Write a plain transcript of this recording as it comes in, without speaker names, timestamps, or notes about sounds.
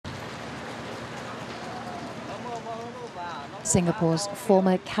Singapore's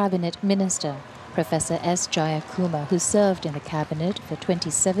former cabinet minister, Professor S. Jayakumar, who served in the cabinet for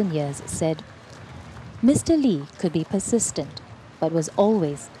 27 years, said, "Mr. Lee could be persistent, but was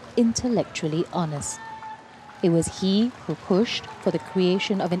always intellectually honest. It was he who pushed for the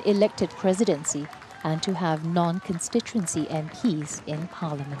creation of an elected presidency and to have non-constituency MPs in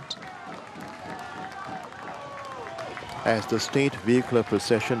Parliament." As the state vehicular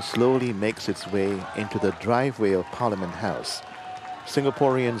procession slowly makes its way into the driveway of Parliament House,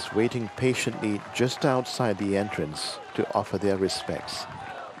 Singaporeans waiting patiently just outside the entrance to offer their respects.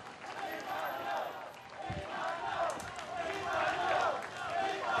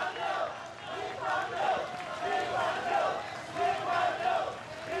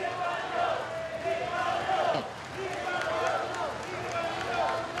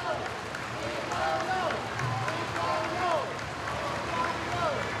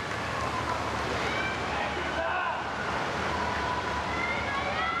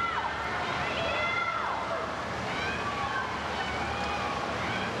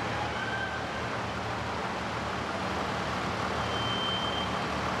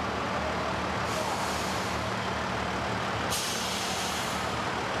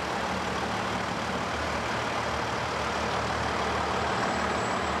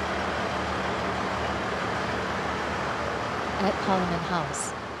 At Parliament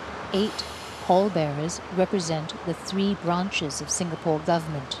House, 8 pallbearers represent the 3 branches of Singapore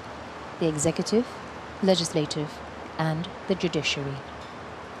government: the executive, legislative, and the judiciary.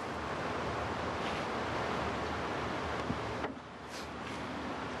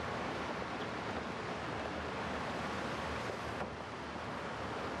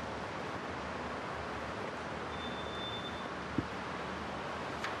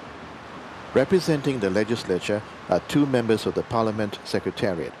 Representing the legislature are 2 members of the Parliament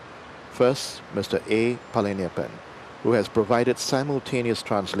Secretariat. First, Mr. A. Palaniappan, who has provided simultaneous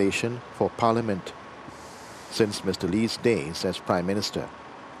translation for Parliament since Mr. Lee's days as Prime Minister.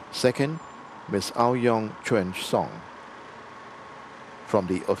 Second, Ms. Aoyong Chuen Song, from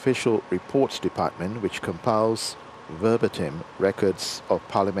the Official Reports Department, which compiles verbatim records of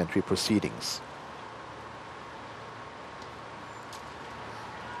parliamentary proceedings.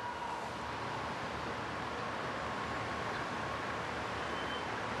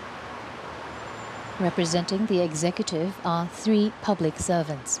 Representing the executive are 3 public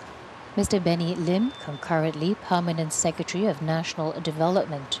servants: Mr. Benny Lim, concurrently Permanent Secretary of National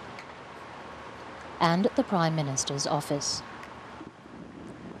Development, and the Prime Minister's Office;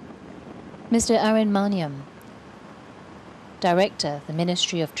 Mr. Aaron Maniam, Director, the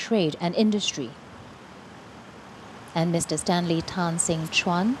Ministry of Trade and Industry, and Mr. Stanley Tan Seng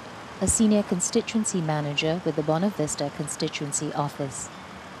Chuan, a Senior Constituency Manager with the Buona Vista Constituency Office.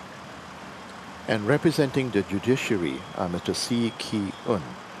 And representing the judiciary are Mr. C. Ki Un,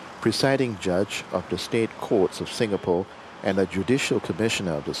 presiding judge of the State Courts of Singapore and a Judicial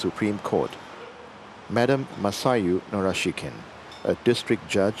Commissioner of the Supreme Court; Madam Masayu Norashikin, a district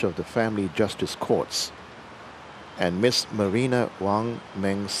judge of the Family Justice Courts; and Miss Marina Wang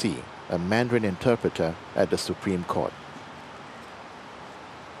Meng Si, a Mandarin interpreter at the Supreme Court.